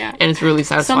back. Yeah. And it's really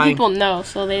satisfying. Some people know,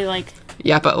 so they, like...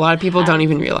 Yeah, but a lot of people don't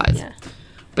even realize. Yeah.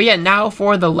 But, yeah, now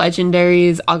for the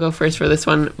legendaries, I'll go first for this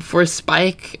one. For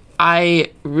Spike,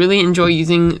 I really enjoy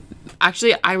using...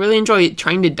 Actually, I really enjoy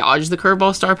trying to dodge the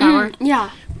curveball star power. Yeah.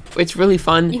 It's really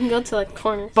fun. You can go to, like,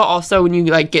 corners. But also when you,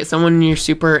 like, get someone in your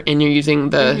super and you're using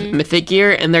the mythic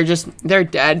gear and they're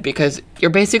dead because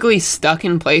you're basically stuck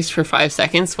in place for 5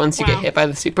 seconds once you get hit by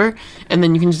the super. And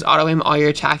then you can just auto-aim all your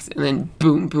attacks and then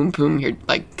boom, boom, boom, you're,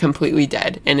 like, completely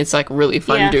dead. And it's, like, really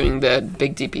fun doing the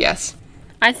big DPS.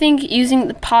 I think using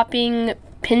the popping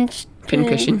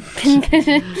Pincushion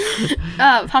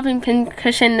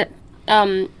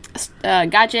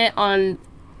gadget on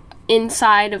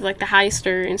inside of like the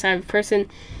heister, inside of a person,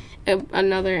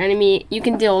 another enemy, you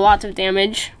can deal lots of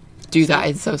damage. Dude, that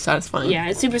is so satisfying. Yeah,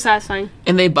 it's super satisfying.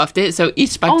 And they buffed it, so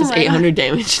each spike does 800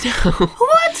 damage now.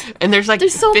 What? And there's like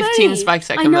so 15 many spikes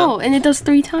that come out. And it does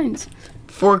 3 times.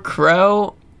 For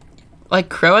Crow, like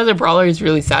Crow as a brawler is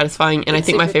really satisfying, and I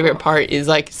think my favorite part is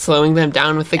like slowing them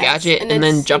down with the gadget and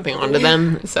then jumping onto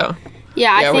them. So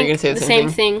yeah, I think gonna say the same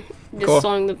thing. Just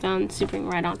slowing them down, supering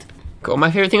right onto them. Cool.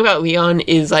 My favorite thing about Leon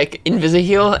is like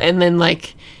Invisi-heal, and then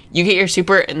like you get your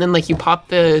super, and then like you pop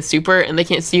the super, and they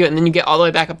can't see you, and then you get all the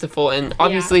way back up to full. And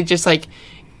obviously, just like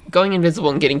going invisible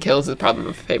and getting kills is probably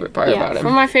my favorite part about him. For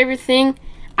my favorite thing,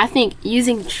 I think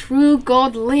using True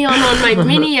Gold Leon on my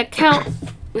mini account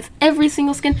with every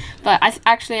single skin. But I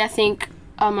think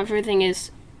my favorite thing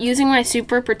is using my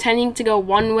super, pretending to go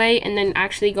one way, and then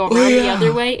actually go around the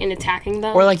other way and attacking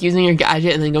them. Or like using your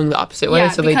gadget and then going the opposite way,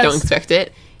 so they don't expect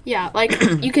it. Yeah, like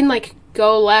you can like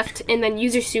go left and then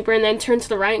use your super and then turn to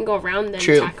the right and go around and then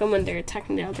attack them when they're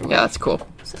attacking the other way. Yeah, that's cool.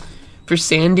 So. For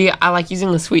Sandy, I like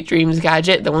using the Sweet Dreams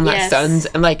gadget, the one that stuns,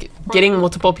 and like getting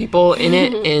multiple people in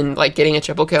it and like getting a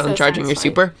triple kill and charging your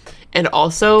super. And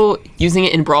also using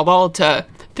it in Brawl Ball to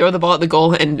throw the ball at the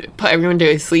goal and put everyone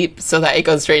to sleep so that it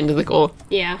goes straight into the goal.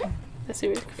 Yeah, that's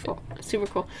super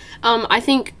cool. I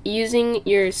think using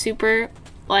your super,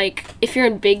 like if you're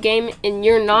in big game and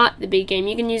you're not the big game,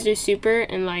 you can use your super,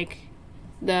 and like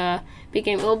the big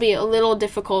game, it'll be a little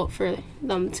difficult for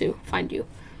them to find you.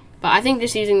 But I think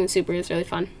just using the super is really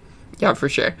fun. Yeah, for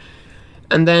sure.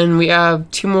 And then we have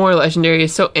 2 more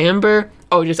legendaries. So Amber,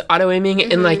 just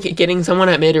auto-aiming and like getting someone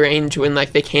at mid-range when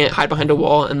like they can't hide behind a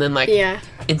wall, and then like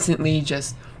instantly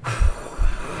just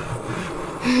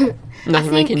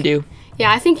nothing they can do.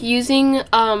 Yeah, I think using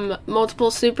multiple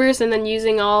supers and then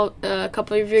using a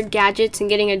couple of your gadgets and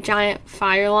getting a giant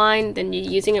fire line, then you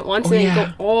using it once and then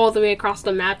go all the way across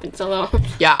the map in solo.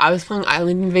 Yeah, I was playing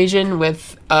Island Invasion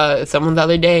with someone the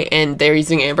other day, and they were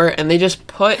using Amber, and they just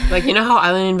put, like, you know how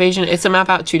Island Invasion, it's a map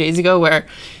out 2 days ago where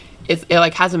it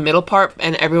like has a middle part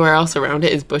and everywhere else around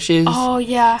it is bushes. Oh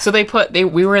yeah. So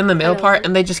we were in the middle part,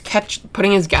 and they just kept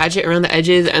putting his gadget around the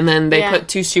edges, and then they put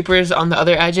 2 supers on the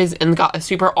other edges and got a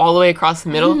super all the way across the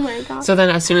middle. Oh my God. So then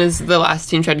as soon as the last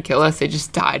team tried to kill us, they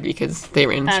just died because they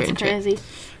ran straight into it. That's crazy.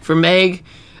 For Meg,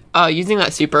 using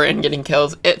that super and getting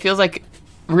kills, it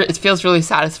feels really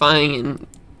satisfying, and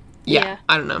I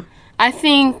don't know. I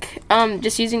think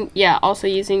just using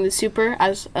the super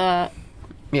as the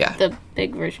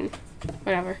big version.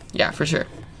 Whatever. Yeah, for sure.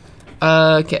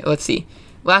 Okay, let's see.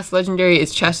 Last legendary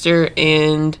is Chester,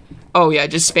 and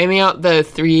just spamming out the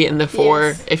 3 and the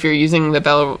 4 if you're using the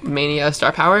Bellmania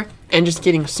star power, and just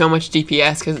getting so much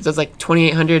DPS because it does like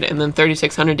 2,800 and then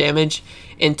 3,600 damage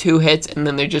in 2 hits, and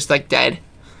then they're just like dead.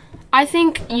 I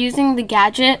think using the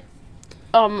gadget,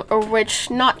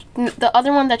 not the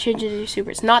other one that changes your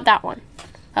supers, not that one.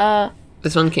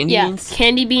 This one, Candy Beans? Yeah,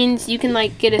 Candy Beans, you can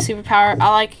like get a superpower.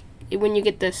 I like when you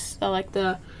get this, like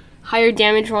the higher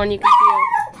damage one, you can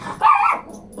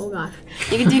do,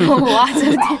 you can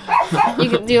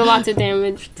do lots of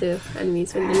damage to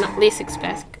enemies when they're not least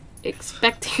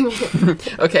expecting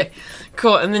it. Okay,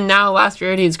 cool. And then now last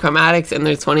rarity is chromatics, and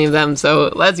there's 20 of them,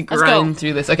 so let's grind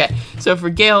through this. Okay, so for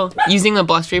Gale, using the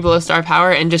blustery below star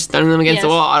power and just stunning them against the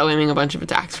wall, auto-aiming a bunch of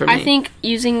attacks for me. I think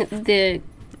using the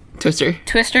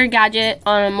Twister gadget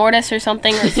on a Mortis or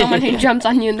something, or someone who jumps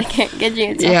on you and they can't get you.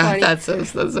 It's so funny. That's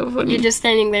so funny. You're just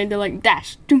standing there, they're like,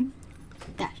 dash, doom,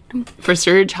 dash, doom. For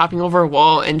Surge, hopping over a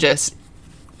wall and just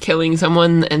killing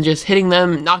someone and just hitting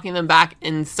them, knocking them back,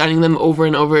 and stunning them over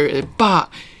and over. Bah!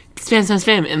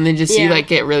 Spam, and then just you like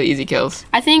get really easy kills.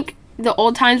 I think the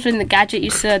old times when the gadget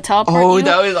used to teleport you.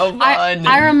 That was so fun.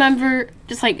 I remember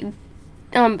just like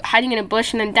hiding in a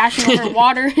bush and then dashing over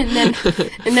water and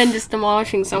then just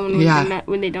demolishing someone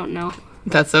when they don't know.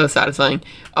 That's so satisfying.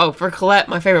 For Colette,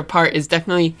 my favorite part is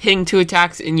definitely hitting 2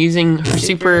 attacks and using her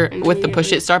super with the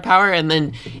push it star power and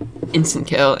then instant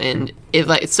kill, and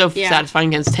it's so satisfying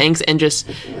against tanks, and just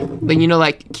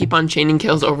keep on chaining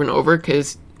kills over and over,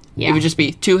 because it would just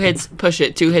be 2 hits, push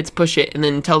it, 2 hits, push it, and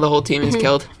then until the whole team is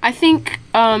killed. I think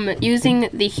using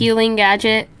the healing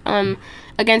gadget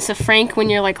against a Frank when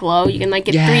you're like low, you can like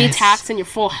get 3 attacks and you're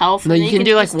full health. No, you can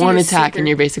do like 1 attack and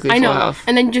you're basically full health.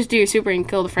 And then just do your super and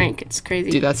kill the Frank. It's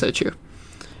crazy. Dude, that's so true.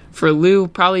 For Lou,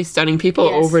 probably stunning people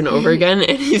over and over again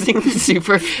and using the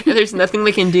super. And there's nothing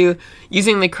they can do.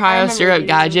 Using the cryo syrup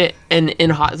gadget and in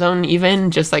hot zone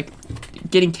even, just like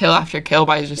getting kill after kill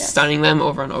by just stunning them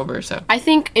over and over. So I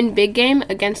think in big game,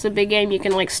 against the big game, you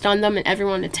can like stun them and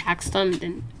everyone attacks them,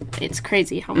 and it's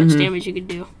crazy how much damage you can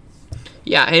do.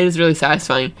 Yeah, it is really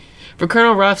satisfying. For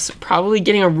Colonel Ruffs, probably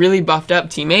getting a really buffed up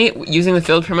teammate using the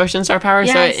field promotion star power,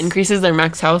 so it increases their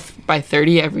max health by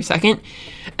 30 every second.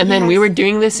 And then we were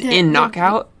doing this in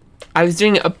Knockout. I was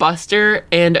doing a Buster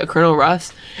and a Colonel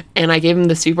Ruffs, and I gave him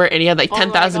the super, and he had like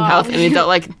 10,000 health, and he dealt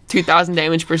like 2,000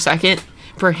 damage per second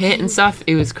per hit and stuff.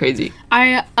 It was crazy.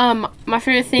 My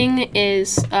favorite thing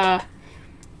is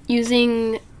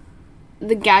using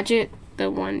the gadget,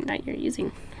 the one that you're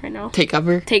using right now. Take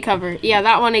cover. Yeah,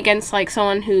 that one against like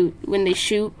someone who, when they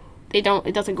shoot, it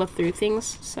doesn't go through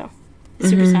things. So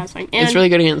Super satisfying. And it's really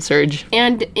good against Surge.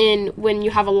 And in when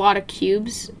you have a lot of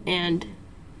cubes and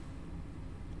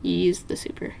you use the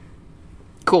super.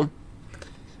 Cool.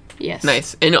 Yes.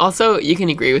 Nice. And also, you can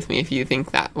agree with me if you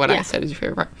think that what I said is your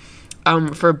favorite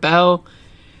part. For Belle,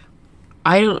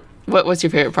 I don't... What's your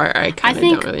favorite part? I kind of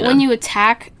don't really know. When you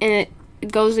attack and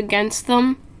it goes against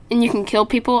them and you can kill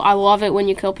people, I love it when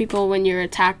you kill people when your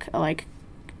attack, like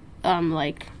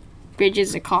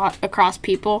bridges across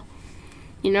people,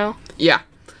 you know? Yeah.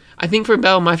 I think for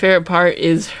Belle, my favorite part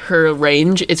is her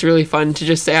range. It's really fun to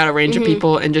just stay out of range of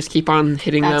people and just keep on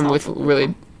hitting them with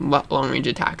really long-range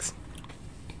attacks.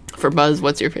 For Buzz,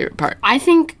 what's your favorite part? I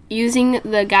think using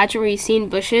the gadget where you see in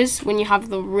bushes when you have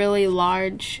the really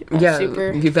large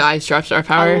super. The ice drop star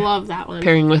power. I love that one.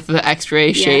 Pairing with the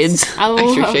X-ray shades.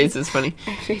 X-ray shades is funny.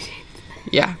 X-ray shades.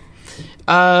 Yeah.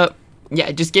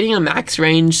 Yeah, just getting a max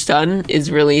range stun is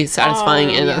really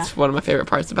satisfying, and that's one of my favorite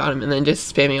parts about him. And then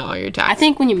just spamming all your attacks. I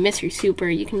think when you miss your super,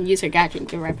 you can use your gadget and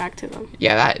go right back to them.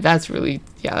 Yeah, that's really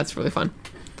fun.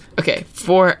 Okay,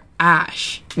 for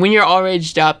Ash, when you're all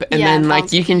raged up, and then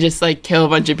like you can just like kill a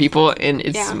bunch of people, and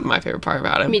it's my favorite part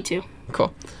about him. Me too.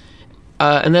 Cool.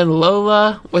 And then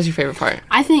Lola, what's your favorite part?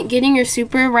 I think getting your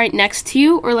super right next to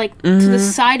you, or like to the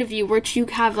side of you, where you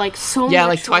have like so much. Yeah,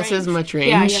 like twice as much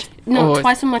range. Yeah,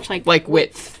 twice as much like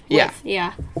width.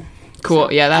 Yeah. Cool.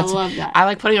 So, yeah, I love that. I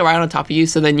like putting it right on top of you,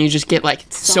 so then you just get like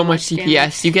so much CPS.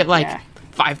 Damage. You get like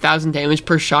 5,000 damage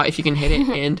per shot if you can hit it,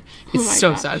 and it's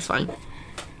so satisfying.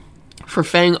 For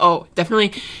Fang,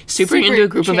 definitely super into a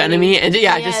group of enemy, and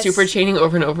just super chaining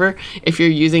over and over if you're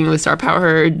using the star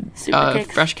power,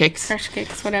 fresh kicks,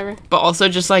 whatever. But also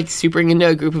just like supering into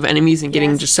a group of enemies and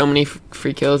getting just so many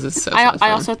free kills is so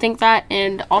satisfying. I also think that,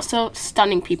 and also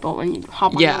stunning people when you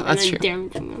hop on them that's and true.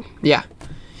 damaging them. Yeah.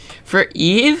 For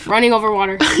Eve, running over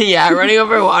water. Running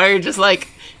over water, just like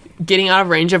getting out of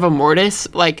range of a Mortis,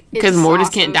 like because Mortis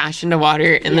can't dash into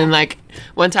water, and then like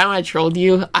one time I trolled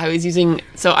you. I was using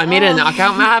I made a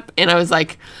knockout map, and I was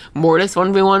like Mortis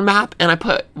 1v1 map, and I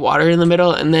put water in the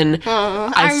middle, and then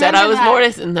I said I was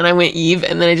Mortis, and then I went Eve,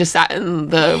 and then I just sat in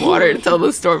the water until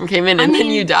the storm came in, and then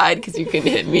you died because you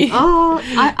couldn't hit me.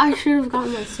 I should have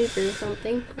gotten my super or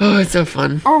something. Oh, it's so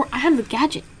fun. Or I had the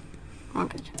gadget. Wrong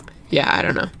gadget. Yeah, I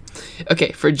don't know.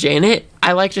 Okay, for Janet,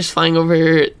 I like just flying over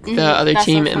the other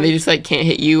team, and they just like can't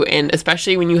hit you, and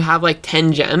especially when you have like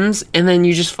 10 gems and then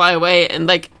you just fly away, and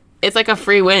like it's like a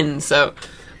free win. So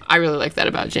I really like that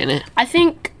about Janet. I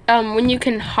think when you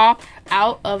can hop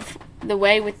out of the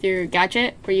way with your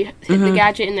gadget, where you hit the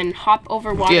gadget and then hop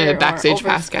over water. Yeah, the backstage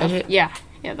pass gadget. Yeah,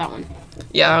 that one.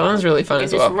 Yeah, that one's really fun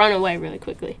as well. Just run away really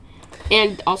quickly,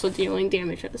 and also dealing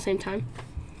damage at the same time.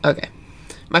 Okay.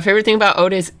 My favorite thing about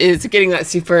Otis is getting that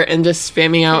super and just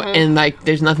spamming out, and like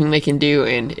there's nothing they can do,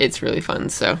 and it's really fun.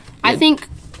 So I think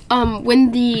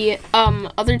when the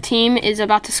other team is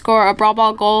about to score a brawl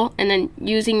ball goal, and then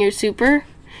using your super,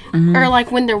 or like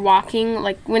when they're walking,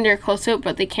 like when they're close to it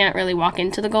but they can't really walk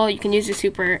into the goal, you can use your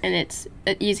super, and it's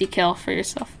an easy kill for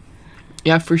yourself.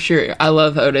 Yeah, for sure. I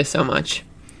love Otis so much.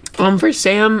 For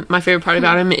Sam, my favorite part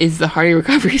about him is the Hardy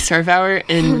Recovery Star Power,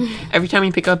 and every time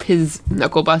you pick up his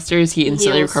Knuckle Busters, he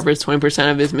instantly recovers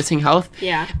 20% of his missing health.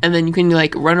 Yeah. And then you can,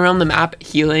 like, run around the map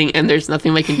healing, and there's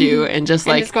nothing they can do, and just,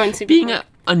 like, being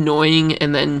annoying,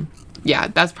 and then,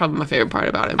 that's probably my favorite part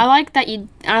about him. I like that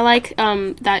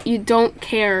you don't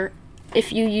care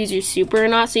if you use your super or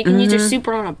not, so you can use your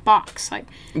super on a box. Like,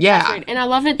 and I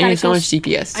love it that it goes so much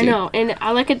CPS too. I know, and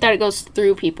I like it that it goes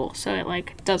through people, so it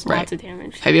like does lots of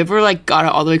damage. Have you ever like got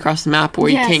it all the way across the map where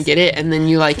you can't get it, and then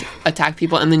you like attack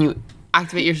people, and then you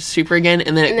activate your super again,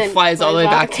 and then it flies all the way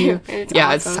back to you? It's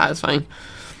It's satisfying.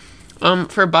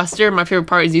 For Buster, my favorite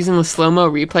part is using the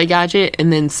slow-mo replay gadget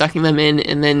and then sucking them in,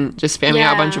 and then just spamming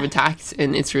out a bunch of attacks,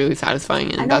 and it's really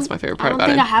satisfying, and that's my favorite part about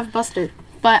it. I don't think I have Buster.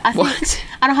 But I think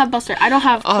I don't have Buster. I don't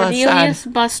have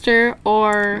Cordelius, Buster,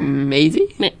 or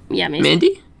Maisie. Maisie.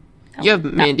 Mandy. You have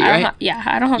Mandy, right?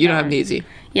 I don't have. You don't have Maisie.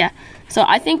 Yeah. So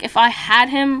I think if I had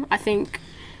him, I think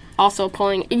also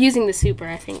using the super.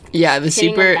 I think. Yeah, the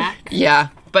super. Yeah,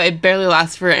 but it barely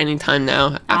lasts for any time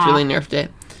now after they nerfed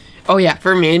it. Oh yeah,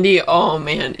 for Mandy. Oh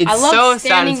man, it's so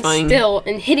satisfying. Standing still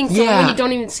and hitting someone when you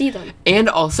don't even see them. And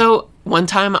also, one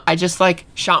time I just like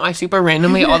shot my super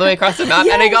randomly all the way across the map,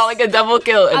 and I got like a double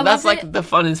kill, and that's like the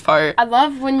funnest part. I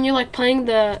love when you're like playing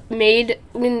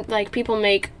when like people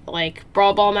make like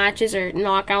brawl ball matches or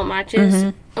knockout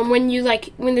matches, and when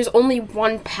there's only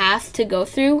one path to go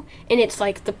through, and it's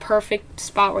like the perfect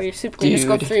spot where your super can just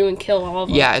go through and kill all of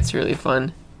them. Yeah, it's really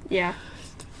fun. Yeah.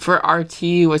 For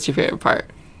RT, what's your favorite part?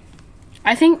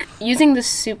 I think using the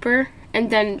super and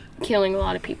then killing a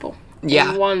lot of people.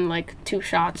 Yeah. in one, like, 2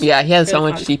 shots. Yeah, he has so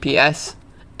Really much fun. DPS.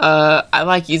 I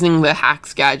like using the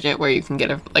hacks gadget where you can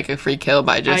get a free kill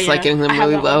by just like getting them I have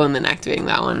really that low one. and then activating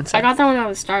that one. So. I got that one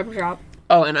out of Star Drop.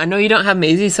 Oh, and I know you don't have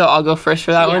Maisie, so I'll go first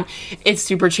for that Yeah. one. It's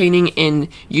super chaining in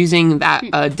using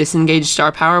that disengaged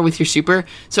star power with your super.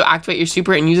 So activate your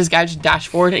super and use this gadget to dash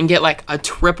forward and get like a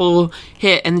triple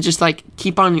hit and just like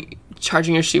keep on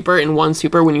charging your super in one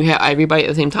super when you hit everybody at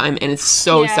the same time, and it's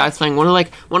so satisfying. One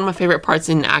of my favorite parts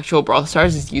in actual Brawl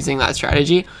Stars is using that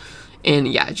strategy. And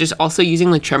yeah, just also using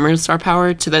the Tremor star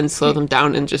power to then slow them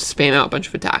down and just spam out a bunch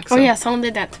of attacks. Oh So. yeah, someone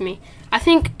did that to me. I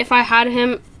think if I had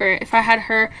him, or if I had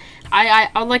her, I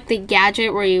would like the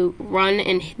gadget where you run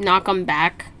and knock them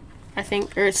back, I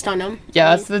think, or stun them.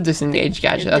 Yeah, that's the disengage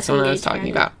gadget. That's the one I was disengage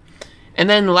talking gadget. about. And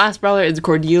then the last brawler is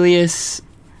Cordelius.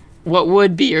 What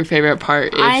would be your favorite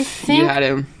part I if think- you had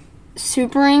him?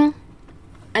 Supering,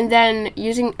 and then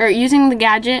using the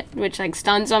gadget, which like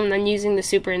stuns them, and then using the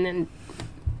super, and then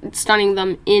stunning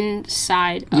them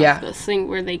inside of the thing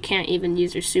where they can't even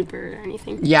use their super or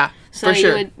anything. Yeah, So for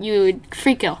sure. you would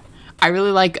free kill. I really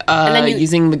like then you-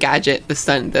 using the gadget, the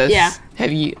stun. Did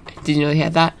you know he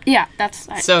had that? Yeah, that's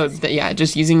So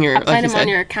just using your I played like you him on said,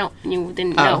 your account and you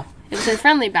didn't know. It was in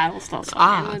friendly battles though, so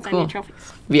it was cool. any trophies.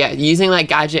 yeah, using that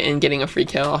gadget and getting a free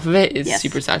kill off of it is Yes.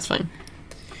 super satisfying.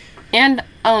 And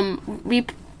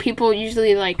people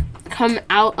usually like come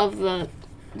out of the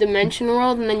dimension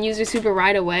world and then use their super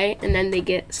right away, and then they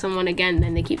get someone again,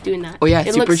 and they keep doing that. Oh yeah,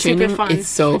 it super looks super chaining. fun. It's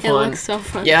so fun. It looks so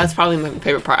fun. Yeah, that's probably my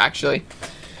favorite part actually.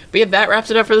 But yeah, that wraps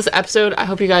it up for this episode. I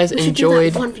hope you guys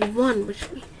enjoyed. 1v1, which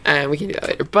We can do that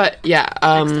later. But yeah,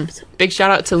 episode. big shout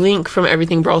out to Link from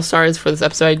Everything Brawl Stars for this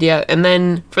episode idea. And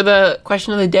then for the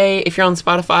question of the day, if you're on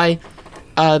Spotify,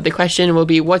 the question will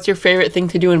be, what's your favorite thing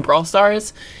to do in Brawl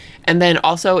Stars? And then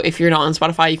also, if you're not on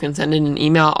Spotify, you can send in an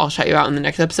email. I'll shout you out in the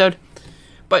next episode.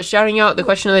 But shouting out the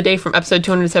question of the day from episode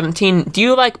 217, do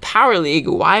you like Power League?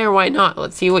 Why or why not?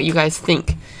 Let's see what you guys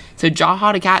think. So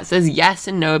Jaha the Cat says yes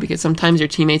and no, because sometimes your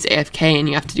teammate's AFK and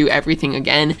you have to do everything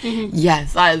again.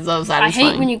 Yes, that is so satisfying.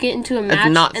 I hate when you get into a match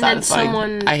That's not and then satisfying.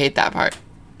 someone. I hate that part.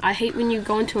 I hate when you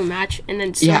go into a match and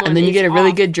then someone. Yeah, and then you is get a really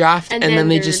off, good draft and then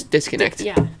they they're- just disconnect.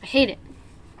 Yeah, I hate it.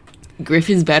 Griff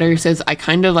is better says, I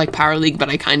kind of like Power League, but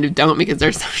I kind of don't because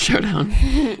there's no Showdown.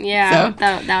 Yeah, So?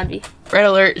 that would be. Red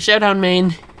Alert, Showdown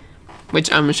main,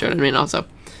 which I'm a Showdown main also.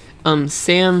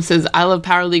 Sam says, I love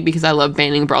Power League because I love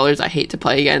banning brawlers I hate to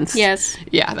play against. Yes.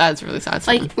 Yeah, that's really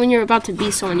satisfying. Like when you're about to be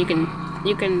someone, you can.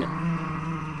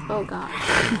 Oh god.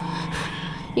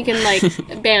 You can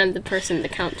like ban the person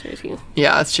that counters you.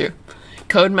 Yeah, that's true.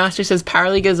 Codemaster says Power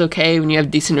League is okay when you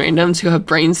have decent randoms who have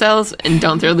brain cells and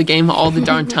don't throw the game all the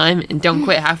darn time and don't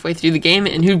quit halfway through the game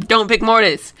and who don't pick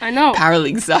Mortis. I know. Power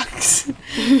League sucks.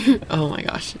 Oh my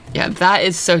gosh. Yeah, that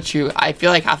is so true. I feel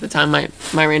like half the time my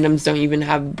randoms don't even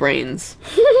have brains.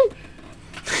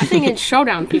 I think in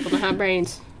Showdown people don't have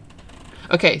brains.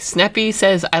 Okay, Sneppy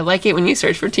says, I like it when you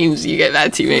search for teams, you get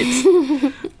bad teammates.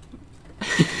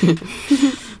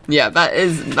 Yeah, that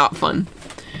is not fun.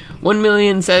 1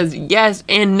 million says yes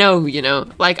and no, you know.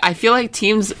 Like, I feel like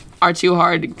teams are too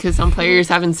hard because some players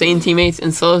have insane teammates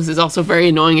and solos is also very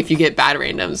annoying if you get bad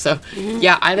randoms. So,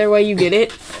 yeah, either way you get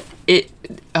it, it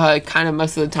kind of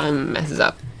most of the time messes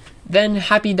up. Then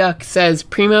Happy Duck says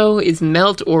Primo is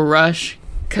melt or rush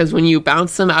because when you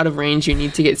bounce them out of range, you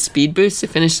need to get speed boost to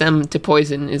finish them to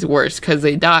poison is worse because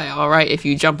they die. All right, if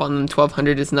you jump on them,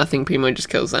 1200 is nothing. Primo just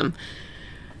kills them.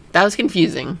 That was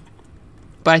confusing.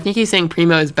 But I think he's saying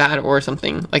Primo is bad or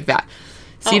something like that.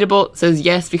 Seedable says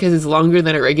yes because it's longer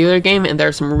than a regular game and there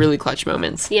are some really clutch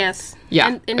moments. Yes. Yeah,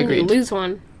 and when you agreed. lose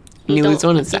one. You lose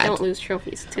one, it's you sad. don't lose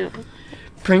trophies too.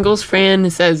 Pringles fan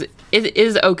says it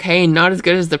is okay, not as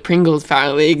good as the Pringles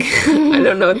Power League. I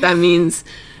don't know what that means.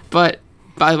 But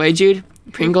by the way, Jude,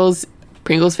 Pringles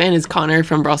fan is Connor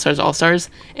from Brawl Stars All-Stars,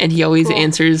 and he always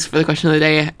answers for the question of the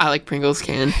day, I like Pringles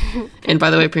can. And by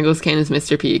the way, Pringles can is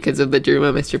Mr. P because of the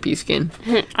Druma Mr. P skin.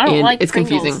 I don't And like it's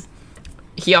Pringles. confusing.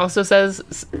 He also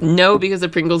says no because the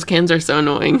Pringles cans are so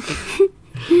annoying.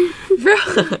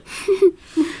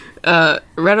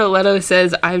 Redo Leto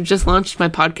says, I've just launched my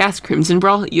podcast, Crimson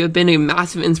Brawl. You have been a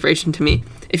massive inspiration to me.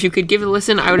 If you could give it a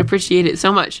listen, I would appreciate it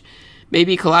so much.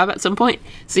 Maybe collab at some point.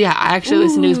 So yeah, I actually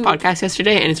listened to his podcast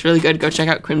yesterday, and it's really good. Go check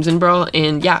out Crimson Brawl,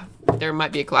 and yeah, there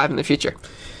might be a collab in the future.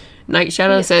 Night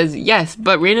Shadow says, yes,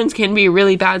 but randoms can be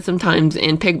really bad sometimes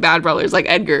and pick bad brawlers like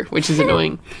Edgar, which is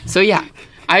annoying. So yeah,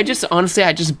 I just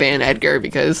ban Edgar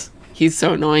because he's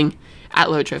so annoying at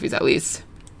low trophies at least.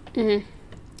 And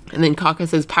then Kaka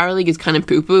says, Power League is kind of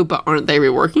poo-poo, but aren't they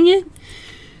reworking it?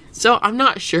 So I'm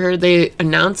not sure. They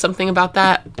announced something about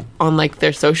that on like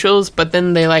their socials, but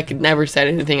then they like never said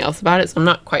anything else about it, so I'm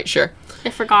not quite sure. I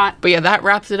forgot. But yeah, that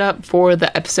wraps it up for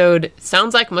the episode.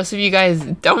 Sounds like most of you guys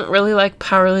don't really like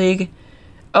Power League.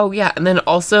 Oh yeah, and then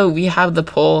also we have the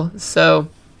poll. So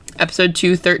episode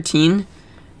 213,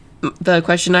 the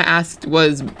question I asked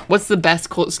was, what's the best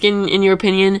Colt skin in your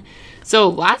opinion? So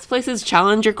last place is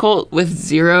Challenger Colt with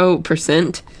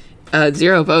 0%.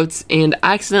 0 votes, and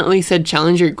I accidentally said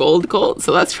Challenger Gold Colt,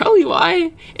 so that's probably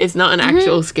why it's not an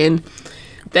actual skin.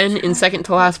 Then in second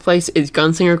to last place is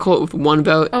Gunslinger Colt with 1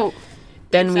 vote. Oh.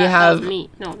 Then we have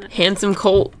Handsome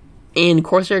Colt and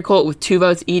Corsair Colt with 2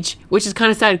 votes each, which is kind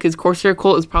of sad because Corsair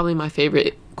Colt is probably my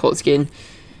favorite Colt skin.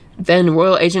 Then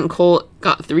Royal Agent Colt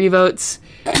got 3 votes.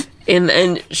 And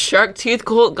then Shark Tooth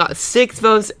Colt got 6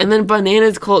 votes, and then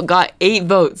Bananas Colt got 8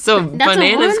 votes. So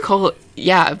Bananas Colt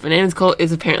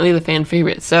is apparently the fan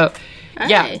favorite. So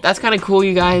yeah, that's kind of cool,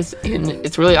 you guys, and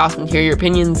it's really awesome to hear your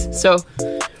opinions. So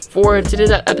for today's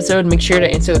episode, make sure to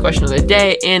answer the question of the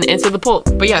day and answer the poll.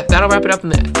 But yeah, that'll wrap it up for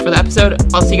the episode.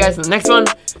 I'll see you guys in the next one.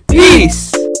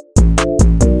 Peace!